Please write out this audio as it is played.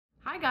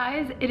Hi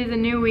guys, it is a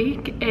new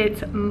week.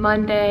 It's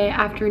Monday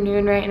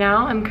afternoon right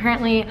now. I'm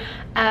currently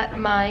at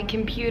my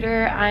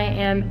computer. I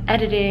am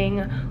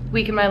editing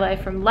Week in My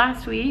Life from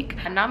last week.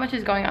 And not much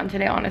is going on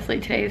today, honestly.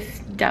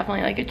 Today's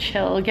definitely like a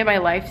chill, get my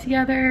life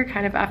together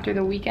kind of after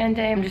the weekend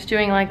day. I'm just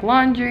doing like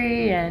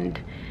laundry and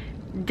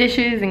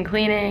dishes and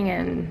cleaning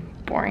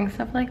and boring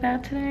stuff like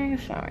that today.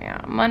 So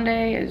yeah,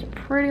 Monday is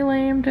pretty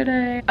lame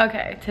today.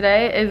 Okay,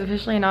 today is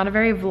officially not a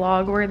very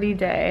vlog worthy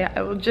day.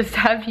 I will just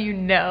have you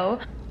know.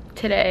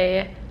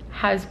 Today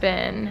has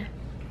been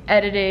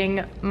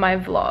editing my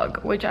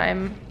vlog, which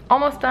I'm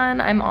almost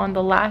done. I'm on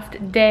the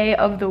last day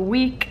of the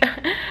week.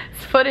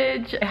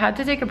 Footage. I had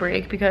to take a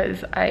break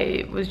because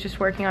I was just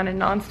working on it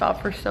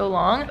nonstop for so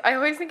long. I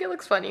always think it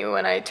looks funny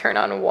when I turn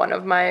on one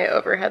of my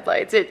overhead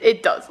lights.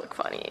 It does look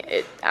funny.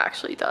 It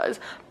actually does.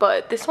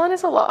 But this one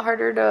is a lot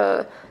harder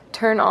to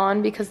turn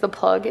on because the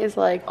plug is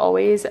like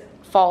always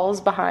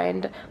falls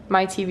behind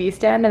my TV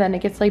stand and then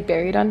it gets like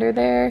buried under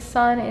there.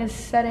 Sun is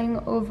setting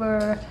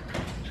over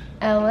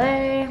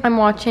LA. I'm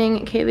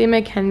watching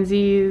Kaylee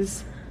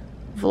McKenzie's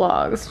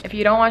vlogs. If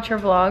you don't watch her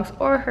vlogs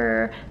or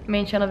her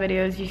main channel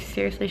videos, you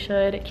seriously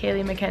should.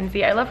 Kaylee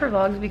McKenzie. I love her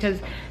vlogs because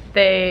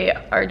they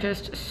are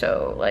just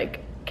so like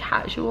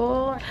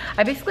casual.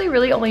 I basically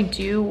really only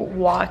do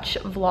watch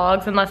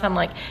vlogs unless I'm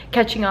like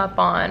catching up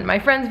on my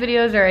friends'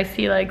 videos, or I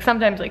see like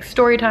sometimes like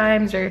story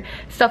times or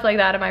stuff like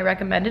that in my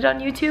recommended on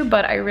YouTube,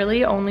 but I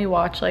really only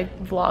watch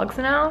like vlogs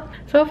now.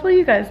 So hopefully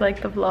you guys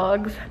like the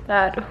vlogs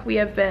that we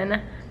have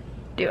been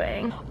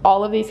doing.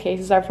 All of these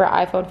cases are for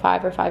iPhone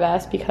 5 or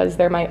 5S because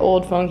they're my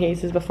old phone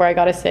cases before I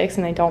got a 6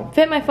 and they don't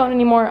fit my phone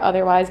anymore.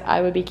 Otherwise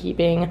I would be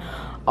keeping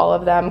all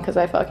of them because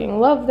I fucking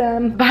love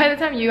them. By the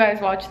time you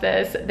guys watch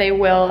this, they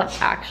will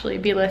actually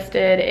be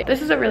listed.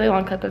 This is a really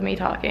long clip of me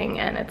talking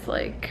and it's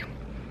like,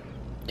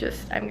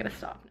 I'm gonna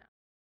stop now.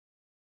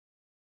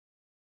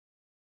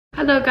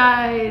 Hello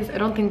guys. I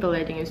don't think the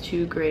lighting is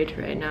too great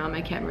right now.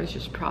 My camera's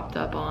just propped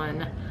up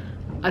on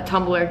a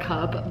tumbler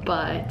cup,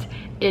 but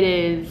it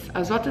is, I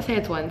was about to say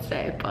it's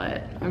Wednesday,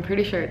 but I'm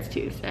pretty sure it's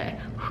Tuesday.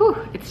 Whew,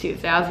 it's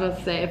Tuesday. I was about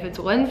to say if it's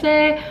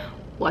Wednesday,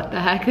 what the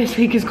heck, this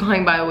week is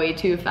going by way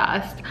too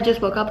fast. I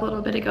just woke up a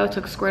little bit ago,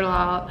 took Squirtle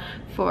out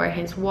for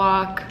his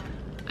walk.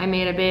 I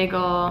made a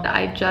bagel.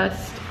 I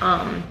just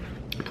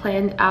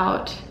planned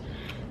out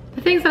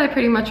the things that I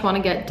pretty much want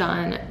to get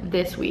done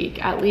this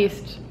week, at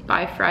least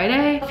by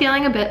Friday.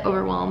 Feeling a bit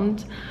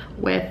overwhelmed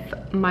with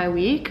my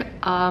week,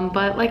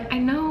 but like I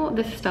know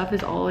this stuff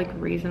is all like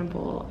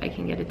reasonable. I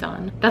can get it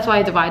done. That's why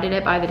I divided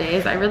it by the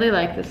days. I really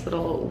like this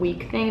little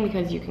week thing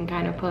because you can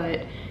kind of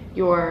put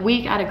your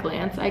week at a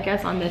glance, I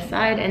guess, on this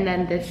side, and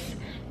then this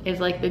is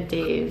like the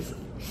days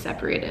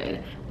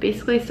separated.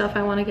 Basically stuff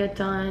I want to get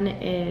done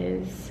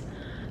is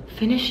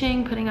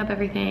finishing putting up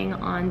everything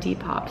on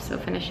Depop, so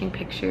finishing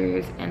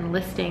pictures and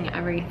listing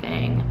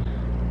everything.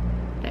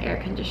 The air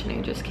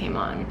conditioning just came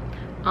on.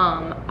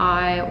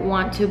 I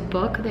want to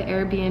book the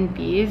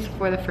Airbnbs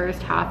for the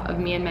first half of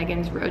me and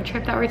Megan's road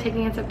trip that we're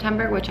taking in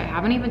September, which I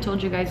haven't even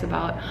told you guys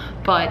about,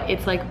 but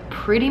it's like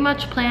pretty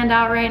much planned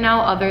out right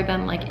now, other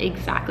than like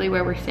exactly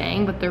where we're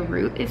staying, but the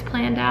route is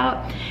planned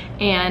out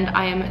and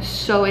I am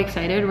so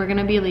excited. We're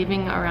gonna be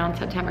leaving around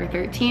September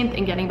 13th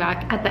and getting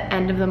back at the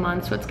end of the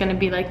month, so it's gonna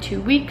be like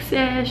 2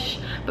 weeks-ish,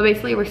 but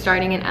basically we're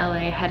starting in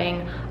LA,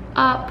 heading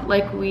up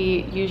like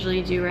we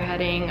usually do. We're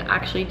heading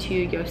actually to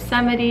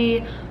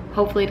Yosemite,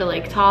 hopefully to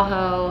Lake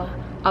Tahoe,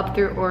 up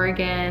through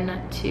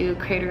Oregon to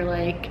Crater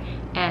Lake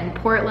and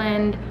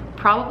Portland.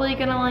 Probably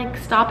gonna like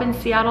stop in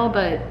Seattle,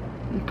 but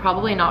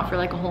probably not for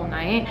like a whole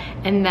night.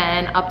 And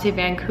then up to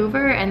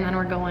Vancouver, and then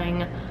we're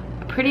going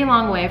a pretty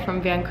long way from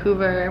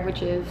Vancouver,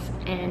 which is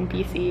in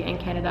BC in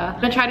Canada.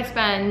 I'm gonna try to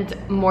spend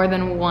more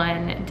than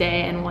 1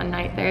 day and 1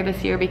 night there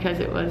this year because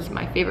it was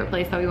my favorite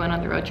place that we went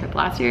on the road trip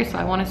last year. So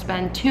I wanna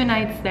spend 2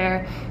 nights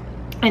there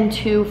and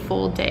 2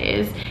 full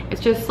days. It's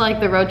just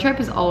like the road trip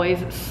is always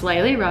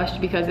slightly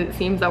rushed because it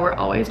seems that we're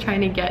always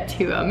trying to get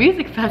to a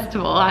music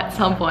festival at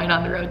some point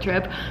on the road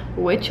trip,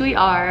 which we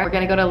are. We're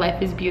gonna go to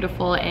Life is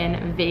Beautiful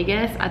in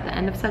Vegas at the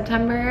end of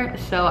September.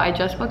 So I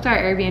just booked our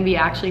Airbnb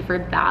actually for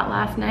that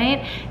last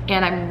night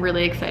and I'm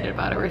really excited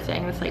about it. We're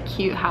staying in this like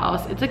cute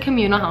house. It's a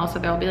communal house, so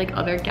there'll be like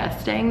other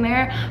guests staying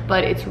there,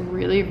 but it's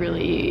really,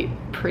 really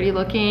pretty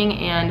looking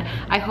and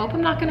I hope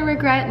I'm not gonna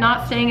regret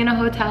not staying in a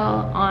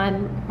hotel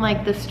on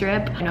like the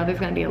strip. I know there's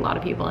gonna be a lot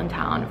of people in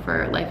town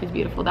for Life is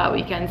Beautiful that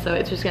weekend, so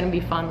it's just gonna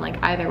be fun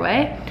like either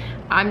way.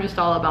 I'm just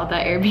all about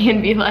that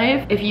Airbnb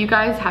life. If you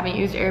guys haven't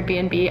used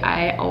Airbnb,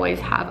 I always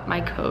have my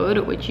code,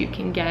 which you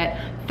can get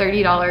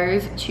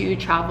 $30 to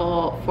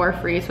travel for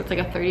free. So it's like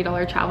a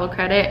 $30 travel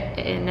credit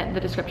in the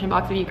description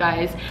box if you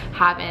guys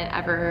haven't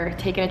ever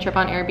taken a trip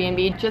on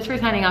Airbnb. Just for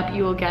signing up,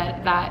 you will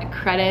get that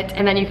credit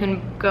and then you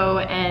can go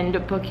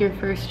and book your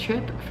first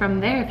trip from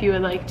there if you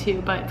would like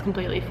to, but it's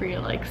completely free to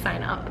like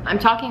sign up. I'm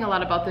talking a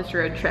lot about this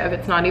road trip.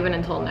 It's not even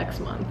until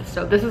next month.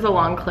 So this is a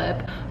long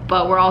clip,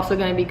 but we're also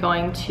gonna be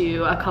going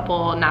to a couple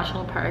couple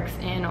national parks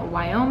in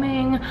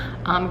Wyoming.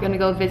 I'm gonna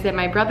go visit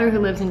my brother who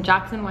lives in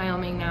Jackson,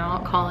 Wyoming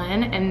now,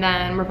 Colin, and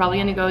then we're probably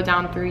gonna go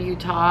down through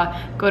Utah,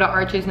 go to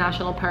Arches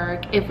National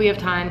Park. If we have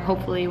time,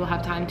 hopefully we'll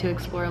have time to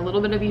explore a little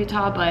bit of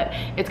Utah, but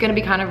it's gonna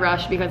be kind of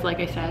rushed because like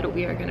I said,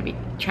 we are gonna be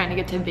trying to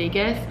get to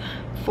Vegas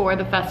for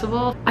the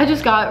festival. I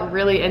just got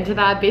really into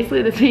that.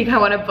 Basically this week I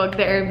want to book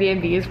the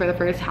Airbnbs for the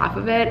first half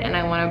of it, and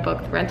I want to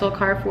book the rental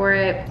car for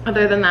it.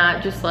 Other than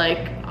that, just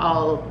like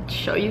I'll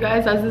show you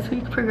guys as this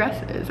week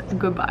progresses.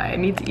 Goodbye, I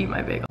need to eat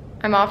my bagel.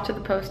 I'm off to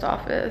the post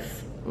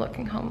office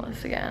looking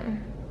homeless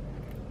again.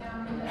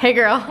 Hey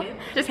girl,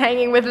 just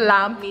hanging with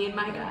Lamp. Me and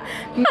my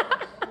guy.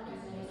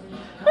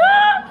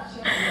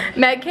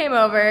 Meg came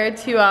over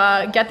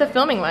to get the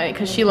filming light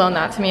because she loaned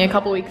that to me a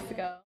couple weeks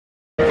ago.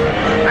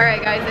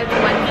 Alright guys, it's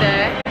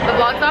Wednesday. The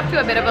vlog's off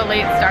to a bit of a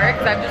late start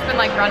because I've just been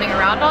like running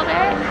around all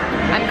day.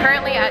 I'm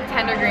currently at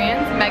Tender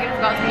Greens. Megan's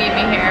about to meet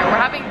me here. We're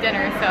having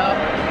dinner, so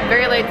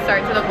very late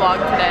start to the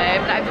vlog today.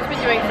 But I've just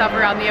been doing stuff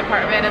around the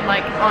apartment and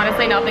like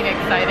honestly nothing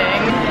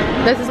exciting.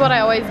 This is what I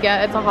always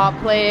get. It's a hot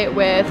plate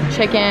with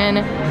chicken,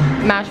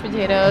 mashed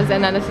potatoes,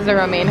 and then this is a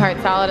romaine heart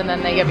salad, and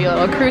then they give you a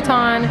little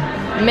crouton,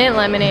 mint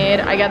lemonade.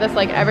 I get this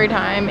like every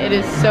time. It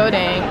is so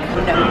dank.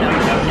 No.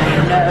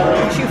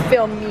 Don't you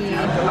feel me?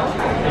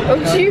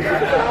 Don't you?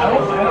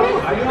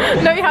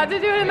 No, you had to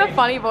do it in the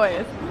funny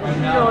voice.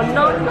 No.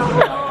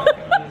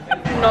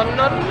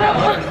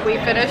 We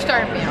finished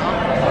our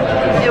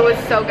meal. It was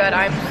so good.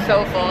 I'm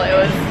so full. It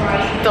was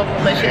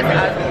delicious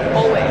as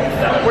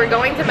always. We're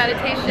going to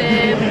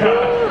meditation.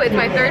 Woo! It's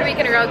my 3rd week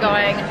in a row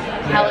going.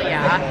 Hell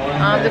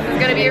yeah. This is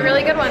gonna be a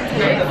really good one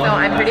tonight, so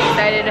I'm pretty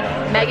excited.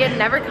 Megan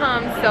never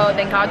comes, so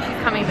thank God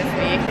she's coming this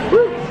week.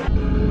 Woo!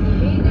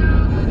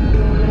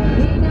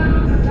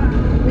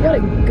 We got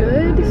a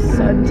good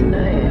sun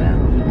tonight.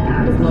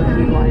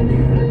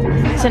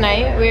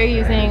 Tonight we're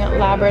using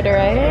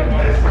Labradorite.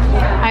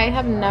 I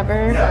have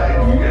never,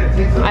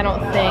 I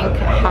don't think,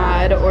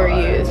 had or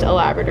used a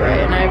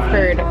Labradorite, and I've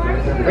heard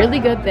really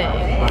good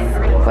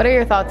things. What are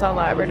your thoughts on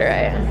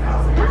Labradorite?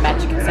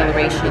 Magic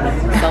acceleration,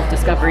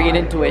 self-discovery and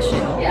intuition,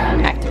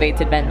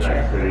 activates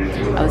adventure.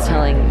 I was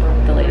telling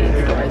the lady at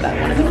the door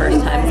that one of the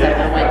first times that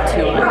I went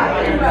to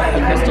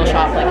a crystal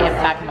shop, like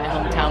back in my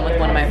hometown with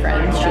one of my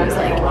friends, she was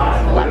like,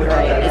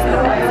 Labradorite is the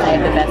best, like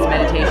the best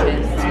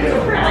meditation.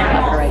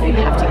 Labradorite, you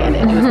have to get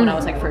it. It was when I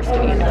was like first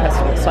getting into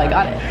crystals, so I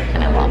got it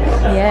and I love it.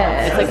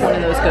 Yeah. It's like one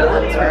of those good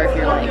ones where if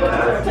you're like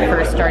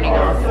first starting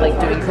off like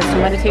doing crystal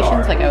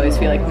meditations, like I always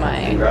feel like my,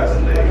 I don't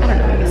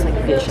know, I guess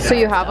like vision. So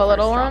you have a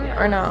little one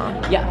or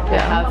no? Yeah, I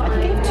think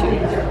I have 2.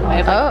 I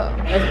have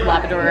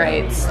like a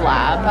Labradorite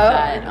slab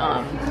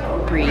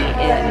that Bree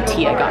and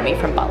Tia got me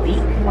from Bali.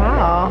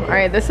 Wow. All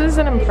right, this is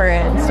an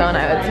important stone,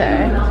 I would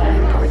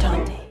say.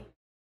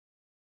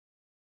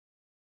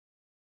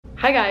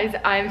 Hi guys,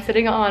 I'm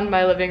sitting on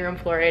my living room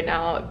floor right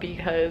now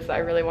because I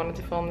really wanted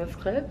to film this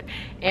clip,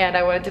 and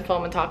I wanted to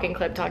film a talking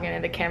clip talking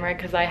into the camera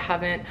because I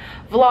haven't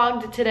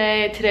vlogged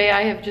today. Today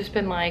I have just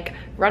been like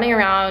running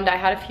around. I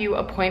had a few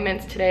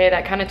appointments today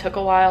that kind of took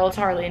a while. It's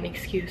not really an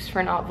excuse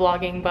for not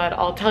vlogging, but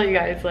I'll tell you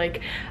guys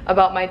like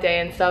about my day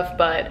and stuff.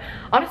 But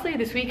honestly,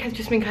 this week has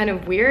just been kind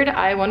of weird.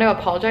 I want to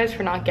apologize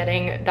for not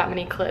getting that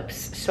many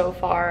clips so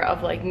far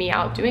of like me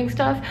out doing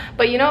stuff,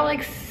 but you know,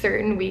 like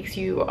certain weeks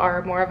you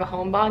are more of a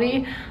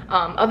homebody.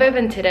 Other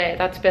than today,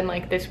 that's been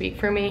like this week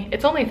for me.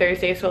 It's only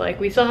Thursday, so like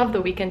we still have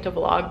the weekend to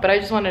vlog, but I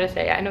just wanted to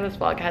say, I know this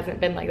vlog hasn't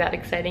been like that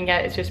exciting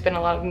yet. It's just been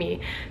a lot of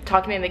me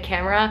talking in the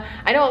camera.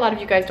 I know a lot of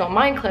you guys don't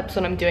mind clips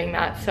when I'm doing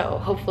that, so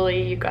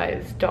hopefully you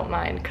guys don't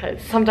mind, because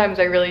sometimes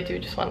I really do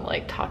just want to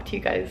like talk to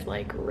you guys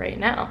like right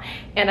now,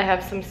 and I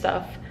have some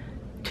stuff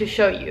to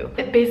show you.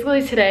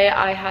 Basically today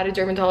I had a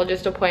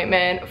dermatologist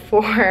appointment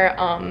for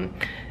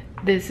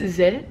this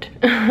zit.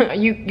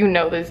 you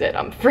know the zit,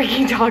 I'm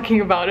freaking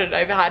talking about it.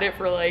 I've had it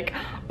for like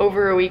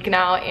over a week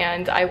now,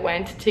 and I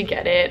went to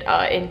get it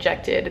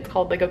injected. It's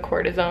called like a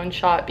cortisone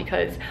shot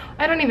because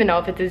I don't even know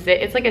if it's a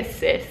zit. It's like a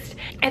cyst.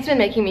 It's been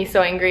making me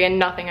so angry, and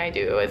nothing I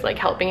do is like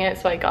helping it,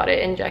 so I got it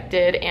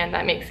injected, and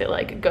that makes it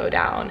like go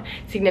down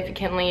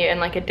significantly in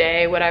like a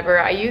day, whatever.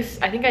 I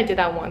think I did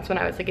that once when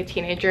I was like a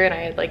teenager and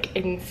I had like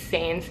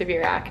insane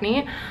severe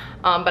acne,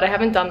 but I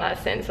haven't done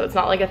that since, so it's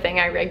not like a thing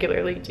I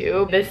regularly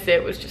do. This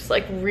zit was just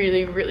like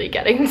really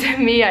getting to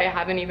me. I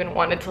haven't even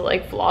wanted to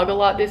like vlog a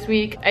lot this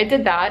week. I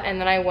did that, and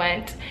then I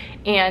went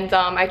and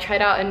I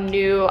tried out a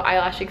new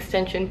eyelash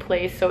extension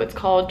place. So it's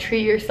called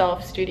Treat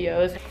Yourself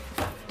Studios.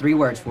 3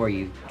 words for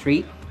you.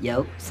 Treat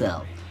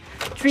yourself.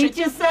 Treat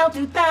yourself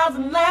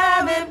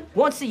 2011.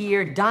 Once a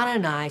year, Donna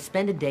and I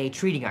spend a day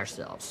treating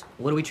ourselves.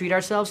 What do we treat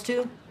ourselves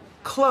to?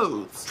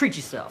 Clothes. Treat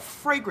yourself.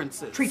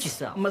 Fragrances. Treat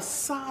yourself.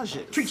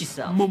 Massages. Treat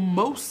yourself.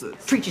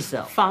 Mimosas. Treat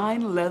yourself.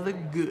 Fine leather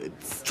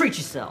goods. Treat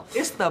yourself.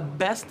 It's the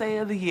best day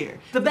of the year.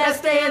 The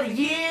best day of the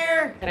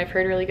year! And I've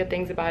heard really good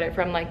things about it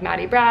from like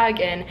Maddie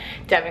Bragg and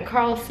Devin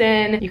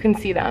Carlson. You can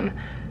see them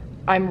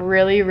I'm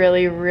really,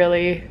 really,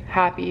 really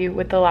happy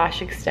with the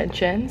lash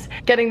extensions.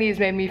 Getting these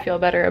made me feel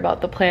better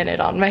about the planet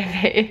on my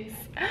face.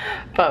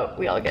 But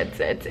we all get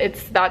it.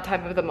 It's that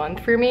time of the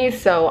month for me,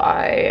 so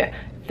I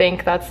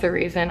think that's the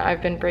reason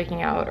I've been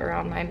breaking out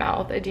around my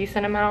mouth a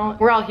decent amount.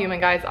 We're all human,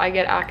 guys. I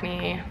get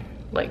acne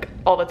like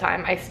all the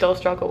time. I still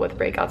struggle with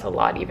breakouts a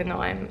lot, even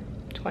though I'm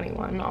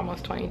 21,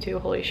 almost 22,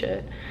 holy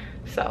shit.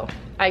 So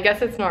I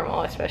guess it's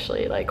normal,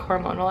 especially like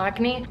hormonal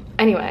acne.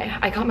 Anyway,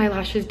 I got my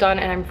lashes done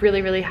and I'm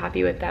really, really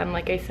happy with them.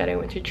 Like I said, I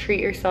went to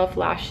Treat Yourself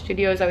Lash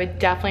Studios. I would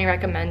definitely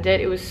recommend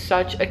it. It was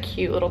such a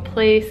cute little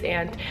place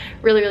and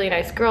really, really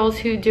nice girls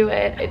who do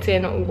it. It's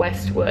in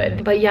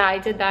Westwood. But yeah, I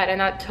did that and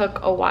that took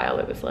a while.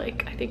 It was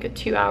like, I think a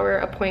 2-hour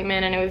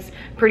appointment and it was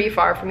pretty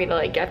far for me to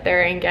like get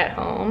there and get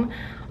home.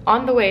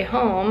 On the way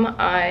home,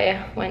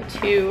 I went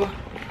to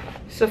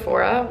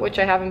Sephora, which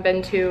I haven't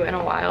been to in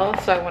a while,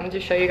 so I wanted to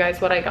show you guys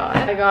what I got.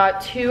 I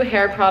got 2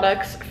 hair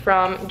products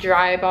from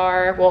Dry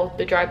Bar, well,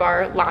 the Dry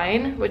Bar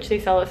line, which they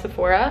sell at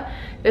Sephora.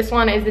 This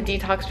one is the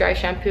Detox Dry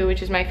Shampoo,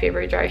 which is my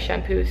favorite dry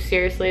shampoo.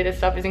 Seriously, this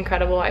stuff is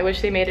incredible. I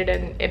wish they made it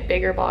in a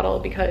bigger bottle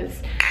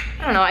because,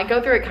 I don't know, I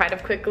go through it kind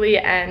of quickly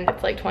and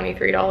it's like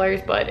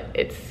 $23, but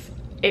it's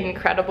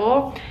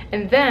incredible.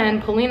 And then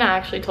Polina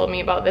actually told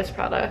me about this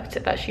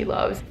product that she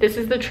loves. This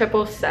is the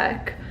Triple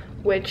Sec,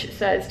 which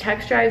says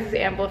texturizes,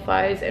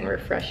 amplifies, and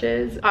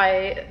refreshes.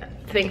 I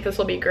think this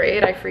will be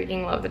great. I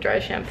freaking love the dry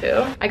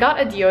shampoo. I got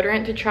a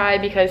deodorant to try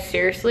because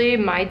seriously,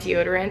 my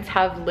deodorants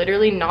have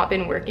literally not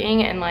been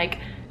working and like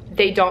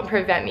they don't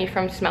prevent me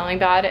from smelling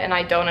bad, and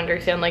I don't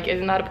understand, like,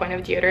 isn't that a point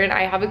of deodorant?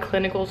 I have a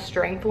clinical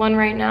strength one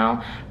right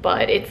now,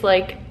 but it's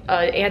like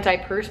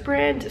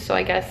antiperspirant, so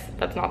I guess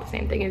that's not the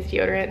same thing as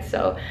deodorant.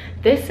 So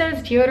this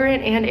says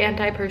deodorant and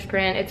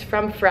antiperspirant. It's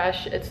from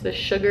Fresh. It's the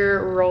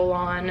Sugar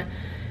Roll-On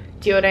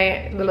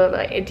deodorant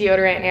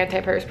and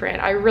antiperspirant.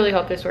 I really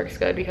hope this works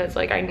good because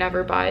like I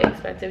never buy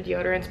expensive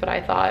deodorants, but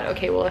I thought,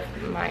 okay, well,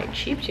 if my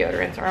cheap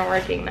deodorants aren't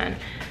working, then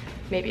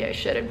maybe I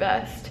should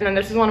invest. And then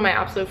this is one of my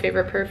absolute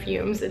favorite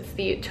perfumes. It's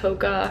the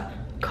Toca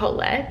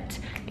Colette,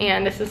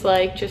 and this is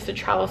like just a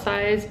travel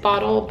size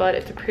bottle, but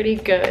it's a pretty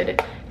good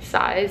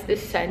size.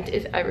 This scent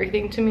is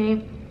everything to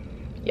me.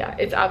 Yeah,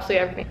 it's absolutely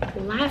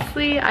everything.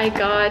 Lastly, I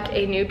got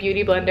a new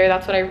beauty blender.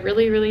 That's what I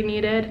really, really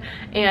needed.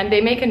 And they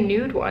make a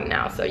nude one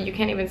now, so you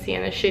can't even see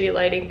in the shitty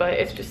lighting, but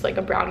it's just like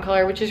a brown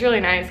color, which is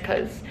really nice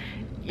because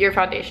your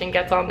foundation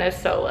gets on this,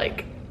 so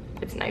like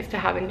it's nice to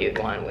have a nude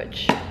one,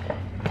 which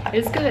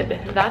is good.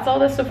 That's all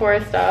the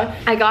Sephora stuff.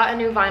 I got a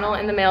new vinyl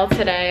in the mail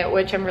today,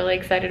 which I'm really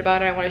excited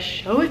about, and I want to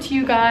show it to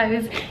you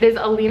guys. It is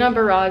Alina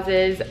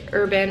Baraz's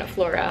Urban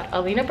Flora.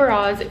 Alina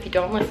Baraz, if you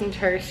don't listen to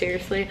her,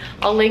 seriously,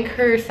 I'll link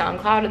her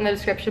SoundCloud in the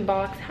description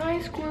box. Hi,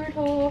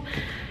 Squirtle.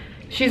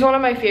 She's one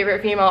of my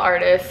favorite female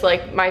artists,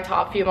 like my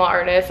top female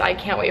artists. I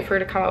can't wait for her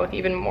to come out with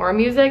even more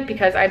music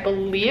because I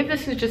believe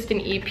this is just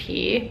an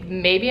EP.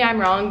 Maybe I'm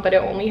wrong, but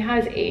it only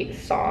has 8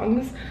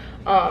 songs.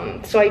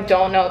 So I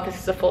don't know if this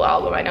is a full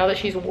album. I know that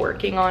she's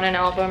working on an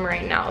album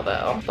right now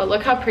though. But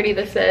look how pretty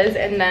this is.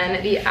 And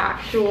then the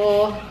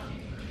actual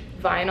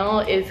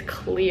vinyl is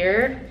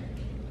clear.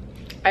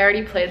 I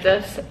already played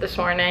this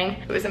morning.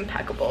 It was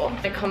impeccable.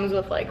 It comes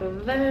with like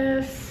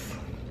this.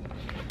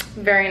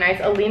 Very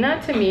nice.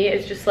 Alina to me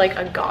is just like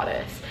a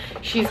goddess.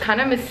 She's kind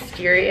of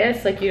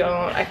mysterious. Like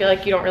I feel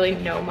like you don't really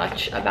know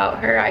much about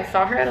her. I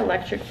saw her at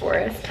Electric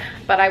Forest,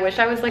 but I wish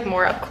I was like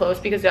more up close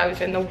because I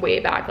was in the way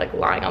back, like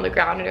lying on the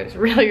ground, and it was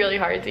really, really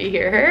hard to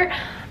hear her.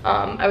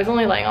 I was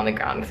only laying on the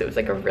ground because it was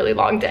like a really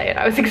long day and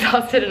I was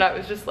exhausted and I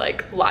was just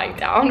like lying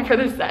down for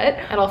the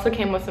set. It also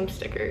came with some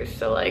stickers,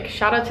 so like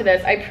shout out to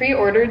this. I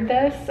pre-ordered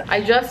this.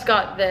 I just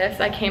got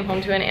this. I came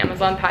home to an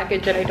Amazon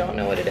package and I don't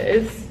know what it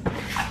is.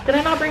 Did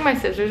I not bring my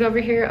scissors over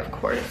here? Of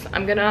course.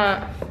 I'm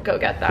gonna go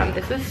get them.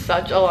 This is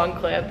such a long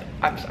clip.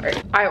 I'm sorry.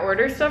 I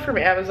order stuff from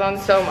Amazon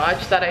so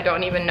much that I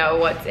don't even know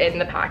what's in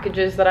the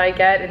packages that I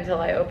get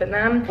until I open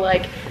them.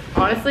 Like,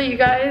 honestly, you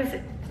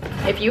guys,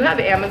 if you have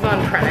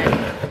Amazon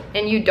Prime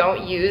and you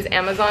don't use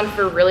Amazon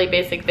for really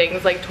basic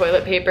things like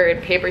toilet paper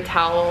and paper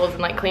towels and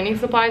like cleaning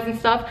supplies and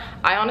stuff,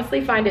 I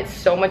honestly find it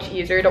so much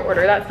easier to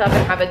order that stuff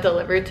and have it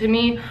delivered to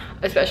me,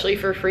 especially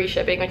for free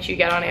shipping, which you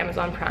get on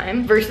Amazon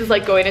Prime, versus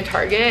like going to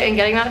Target and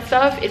getting that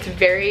stuff. It's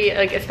very,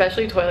 like,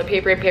 especially toilet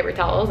paper and paper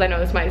towels. I know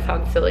this might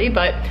sound silly,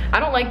 but I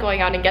don't like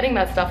going out and getting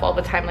that stuff all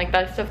the time. Like,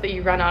 that's stuff that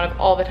you run out of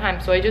all the time.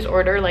 So I just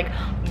order like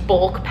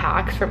bulk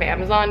packs from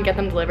Amazon, get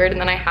them delivered, and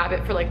then I have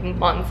it for like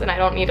months and I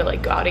don't need to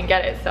like go out and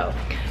get it. So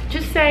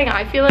just saying,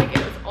 I feel like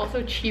it's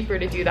also cheaper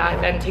to do that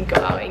than to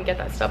go out and get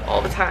that stuff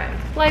all the time.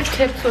 Life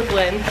tips with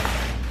Lynn.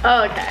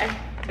 Oh, okay,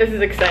 this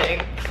is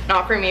exciting.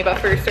 Not for me, but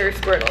for Sir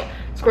Squirtle.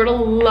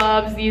 Squirtle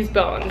loves these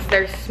bones.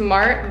 They're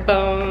Smart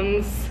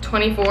Bones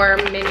 24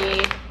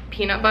 mini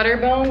peanut butter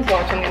bones.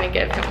 Watch, I'm gonna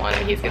give him one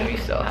and he's gonna be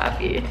so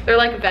happy. They're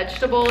like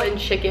vegetable and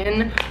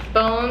chicken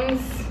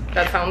bones.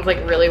 That sounds like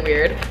really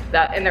weird.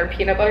 That, and they're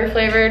peanut butter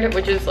flavored,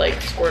 which is like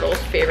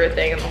Squirtle's favorite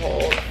thing in the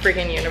whole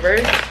freaking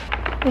universe.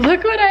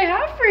 Look what I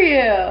have for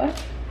you.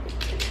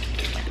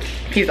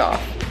 He's off.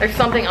 There's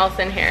something else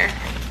in here.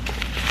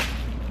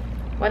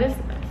 What is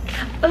this?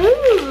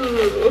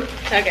 Ooh.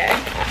 Okay,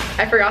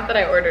 I forgot that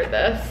I ordered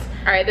this.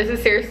 All right, this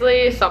is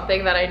seriously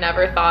something that I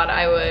never thought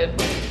I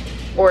would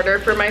order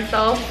for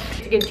myself.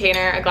 It's a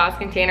container, a glass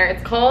container.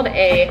 It's called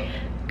a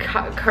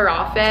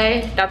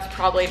carafe. That's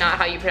probably not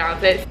how you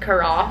pronounce it.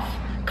 Carafe.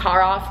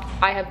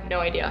 I have no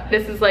idea.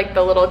 This is like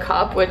the little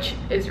cup, which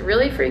is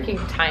really freaking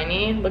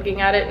tiny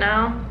looking at it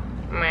now.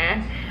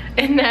 Meh.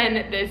 And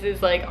then this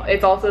is like,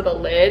 it's also the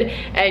lid,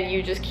 and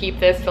you just keep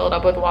this filled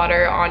up with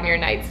water on your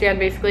nightstand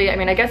basically. I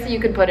mean, I guess you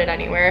could put it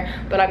anywhere,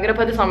 but I'm gonna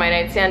put this on my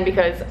nightstand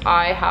because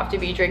I have to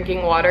be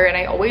drinking water, and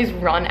I always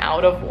run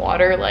out of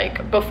water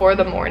like before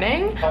the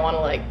morning. I wanna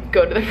like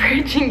go to the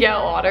fridge and get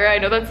water. I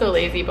know that's so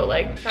lazy, but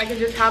like if I can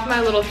just have my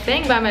little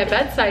thing by my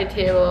bedside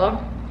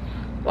table.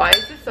 Why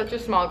is this such a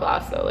small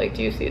glass though? Like,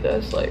 do you see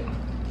this? Like,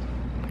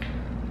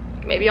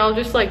 maybe I'll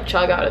just like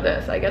chug out of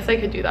this. I guess I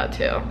could do that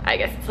too. I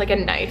guess it's like a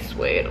nice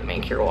way to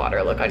make your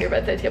water look on your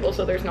bedside table,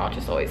 so there's not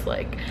just always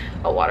like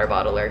a water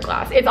bottle or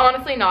glass. It's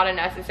honestly not a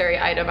necessary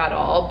item at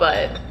all,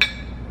 but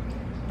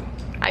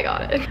I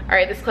got it. All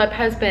right, this clip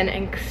has been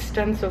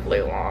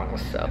extensively long,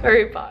 so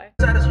hurry bye.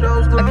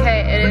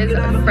 Okay, it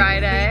is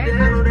Friday.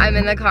 I'm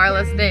in the car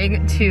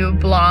listening to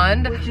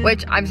Blonde,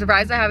 which I'm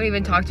surprised I haven't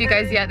even talked to you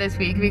guys yet this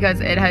week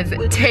because it has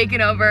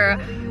taken over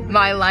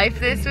my life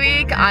this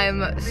week.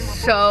 I'm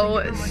so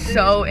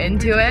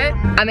into it.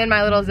 I'm in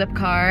my little zip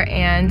car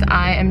and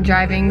I am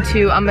driving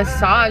to a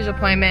massage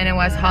appointment in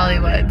West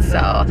Hollywood, so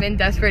I'm in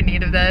desperate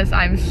need of this.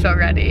 I'm so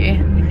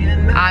ready.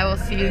 I will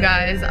see you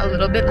guys a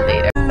little bit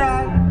later.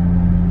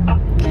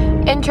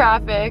 In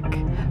traffic,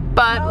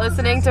 but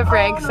listening to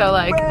Frank, so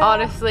like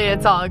honestly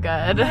it's all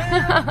good.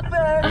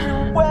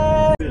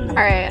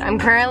 Alright, I'm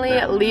currently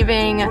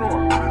leaving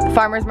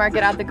Farmer's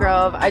Market at the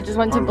Grove. I just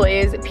went to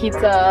Blaze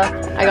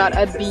Pizza. I got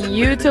a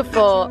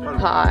beautiful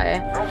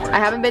pie. I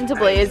haven't been to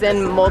Blaze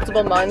in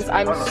multiple months.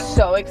 I'm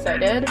so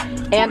excited.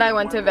 And I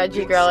went to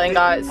Veggie Grill and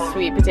got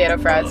sweet potato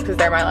fries because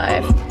they're my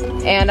life.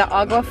 And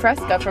agua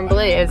fresca from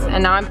Blaze.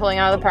 And now I'm pulling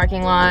out of the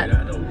parking lot.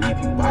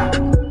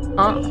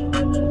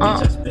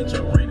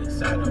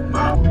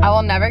 I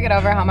will never get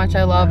over how much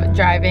I love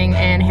driving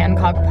in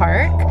Hancock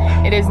Park.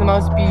 It is the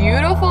most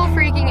beautiful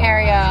freaking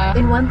area.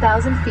 In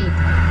 1,000 feet,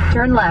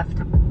 turn left.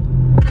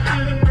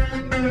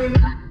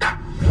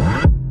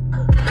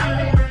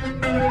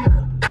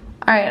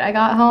 Alright, I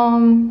got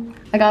home.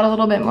 I got a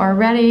little bit more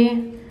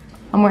ready.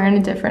 I'm wearing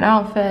a different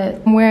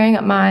outfit. I'm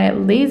wearing my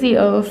Lazy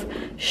Oaf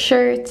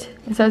shirt.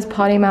 It says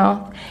potty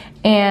mouth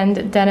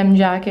and denim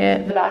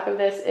jacket. The back of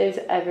this is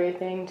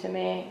everything to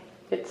me.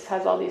 It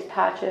has all these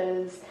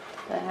patches.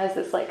 And it has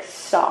this like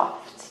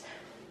soft,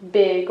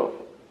 big,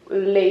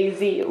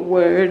 lazy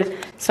word.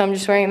 So I'm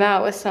just wearing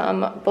that with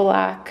some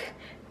black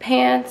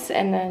pants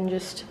and then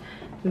just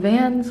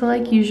Vans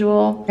like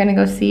usual. We're gonna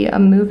go see a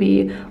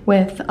movie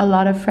with a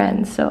lot of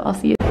friends, so I'll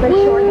see you.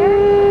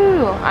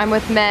 Woo! I'm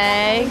with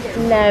Meg,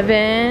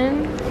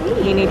 Nevin,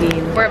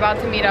 Dean. We're about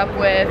to meet up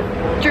with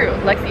Drew,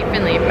 Lexi,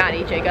 Finley,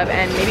 Maddie, Jacob,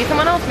 and maybe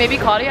someone else, maybe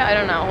Claudia, I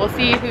don't know. We'll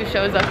see who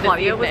shows up this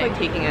Claudia evening. was like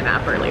taking a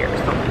nap earlier or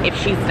something. If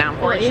she's down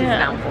for it, she's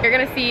down for it. You're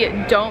gonna see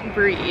Don't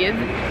Breathe,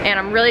 and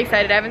I'm really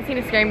excited. I haven't seen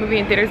a scary movie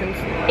in theaters in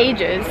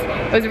ages.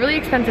 It was a really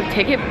expensive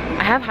ticket.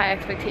 I have high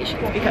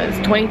expectations because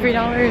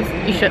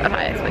 $23, you should have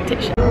high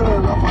expectations.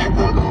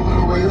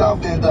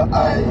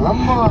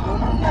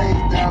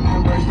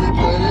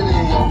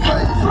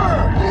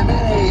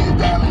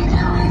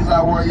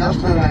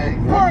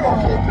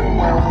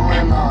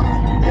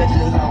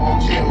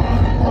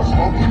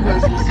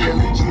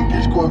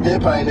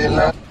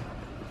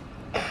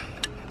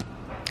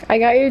 I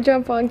got your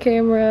jump on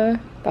camera.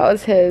 That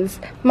was his.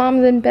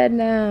 Mom's in bed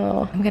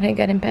now. I'm gonna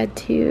get in bed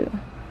too.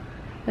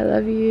 I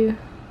love you.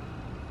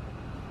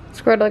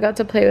 Squirtle got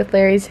to play with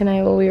Larry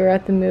tonight while we were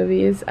at the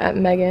movies at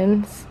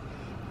Megan's.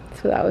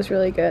 So that was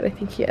really good. I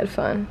think he had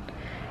fun.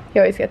 He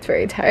always gets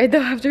very tired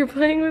though after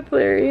playing with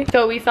Larry.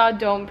 So we saw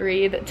Don't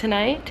Breathe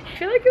tonight. I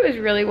feel like it was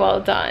really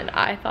well done.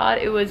 I thought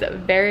it was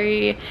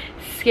very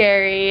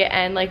scary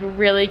and like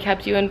really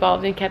kept you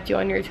involved and kept you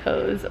on your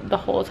toes the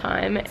whole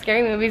time.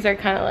 Scary movies are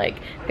kind of like,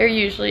 they're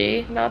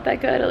usually not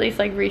that good, at least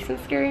like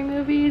recent scary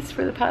movies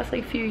for the past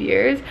like few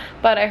years.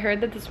 But I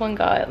heard that this one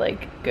got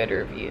like good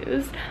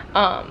reviews.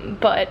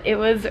 But it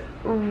was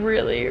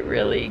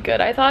really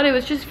good. I thought it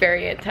was just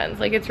very intense.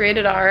 Like it's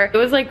rated R. It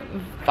was like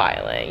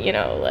violent, you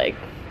know, like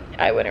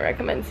I wouldn't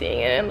recommend seeing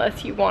it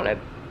unless you want to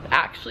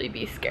actually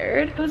be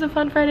scared. It was a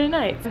fun Friday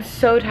night. I'm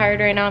so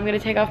tired right now. I'm gonna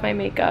take off my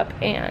makeup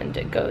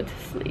and go to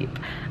sleep.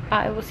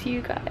 I will see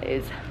you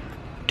guys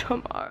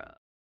tomorrow.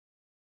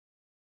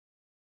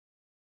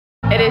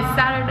 It is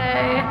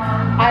Saturday.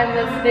 I'm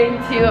listening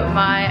to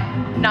my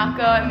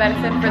Nako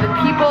Medicine for the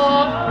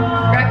People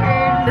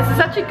record. This is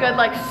such a good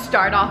like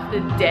start off the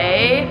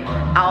day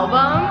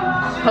album.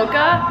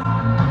 Hoka.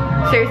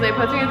 Seriously, it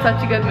puts me in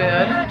such a good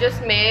mood.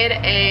 Just made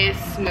a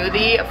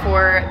smoothie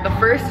for the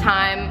first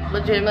time,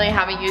 legitimately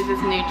haven't used this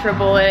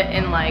NutriBullet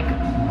in like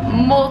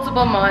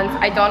multiple months.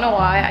 I don't know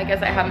why, I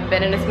guess I haven't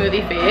been in a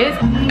smoothie phase.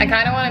 I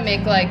kind of want to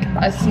make like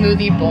a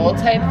smoothie bowl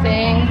type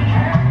thing.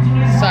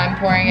 So I'm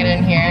pouring it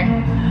in here.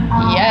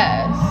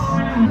 Yes.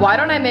 Why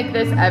don't I make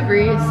this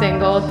every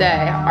single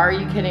day? Are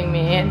you kidding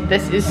me?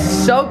 This is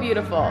so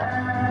beautiful.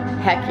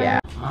 Heck yeah.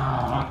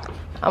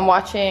 I'm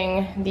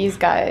watching these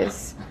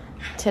guys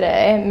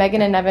today.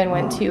 Megan and Evan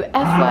went to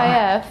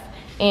FYF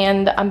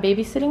and I'm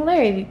babysitting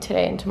Larry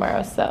today and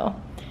tomorrow, so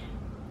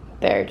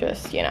they're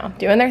just, you know,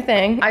 doing their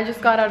thing. I just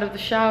got out of the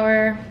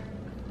shower,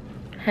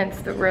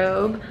 hence the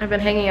robe. I've been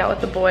hanging out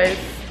with the boys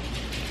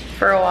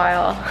for a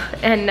while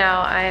and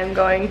now I am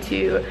going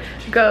to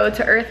go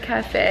to Earth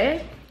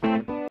Cafe.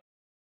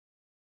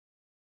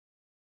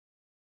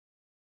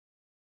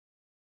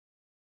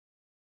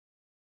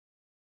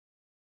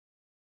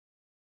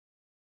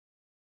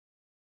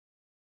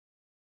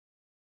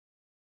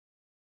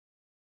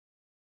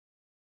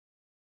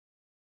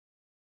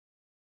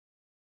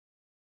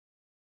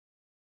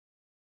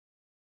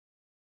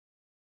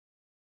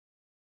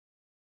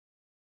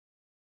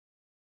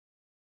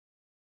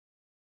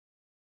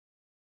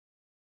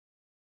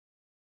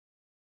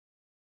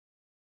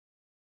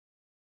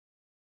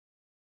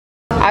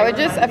 I would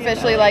just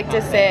officially like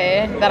to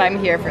say that I'm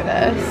here for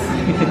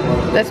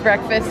this. This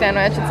breakfast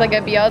sandwich. It's like a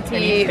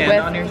BLT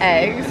with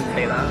eggs.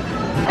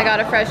 I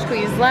got a fresh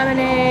squeezed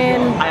lemonade.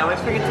 I always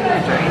forget to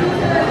get a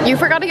drink. You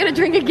forgot to get a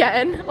drink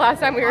again? Last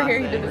time we were here,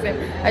 you did the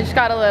same. I just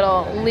got a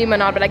little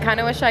limonade, but I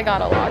kind of wish I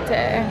got a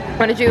latte.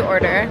 What did you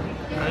order?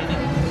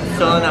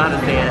 Still don't know how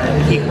to say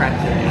it. He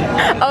corrected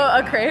me. Oh,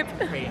 a crepe?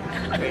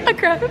 A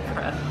crepe?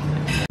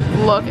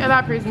 Look at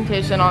that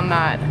presentation on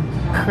that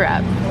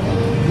crepe.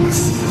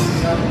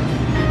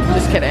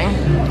 Just kidding.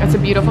 It's a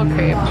beautiful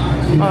crepe.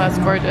 Oh, that's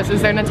gorgeous.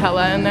 Is there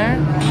Nutella in there?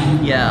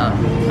 Yeah,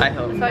 I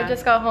hope. So I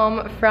just got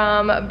home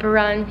from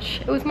brunch.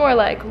 It was more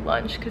like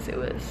lunch because it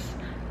was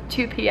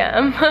 2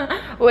 p.m.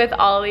 with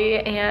Ollie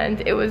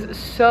and it was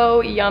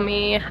so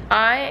yummy.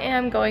 I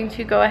am going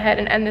to go ahead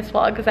and end this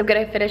vlog because I'm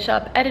gonna finish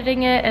up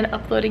editing it and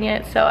uploading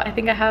it. So I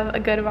think I have a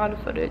good amount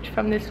of footage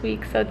from this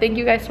week. So thank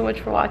you guys so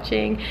much for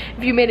watching.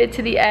 If you made it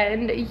to the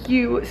end,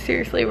 you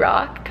seriously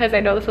rock because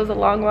I know this was a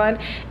long one.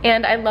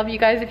 And I love you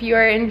guys. If you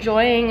are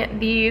enjoying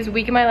these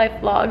week in my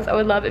life vlogs, I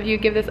would love if you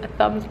give this a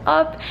thumbs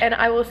up. And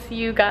I will see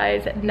you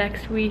guys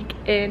next week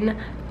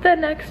in the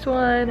next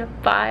one.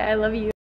 Bye, I love you.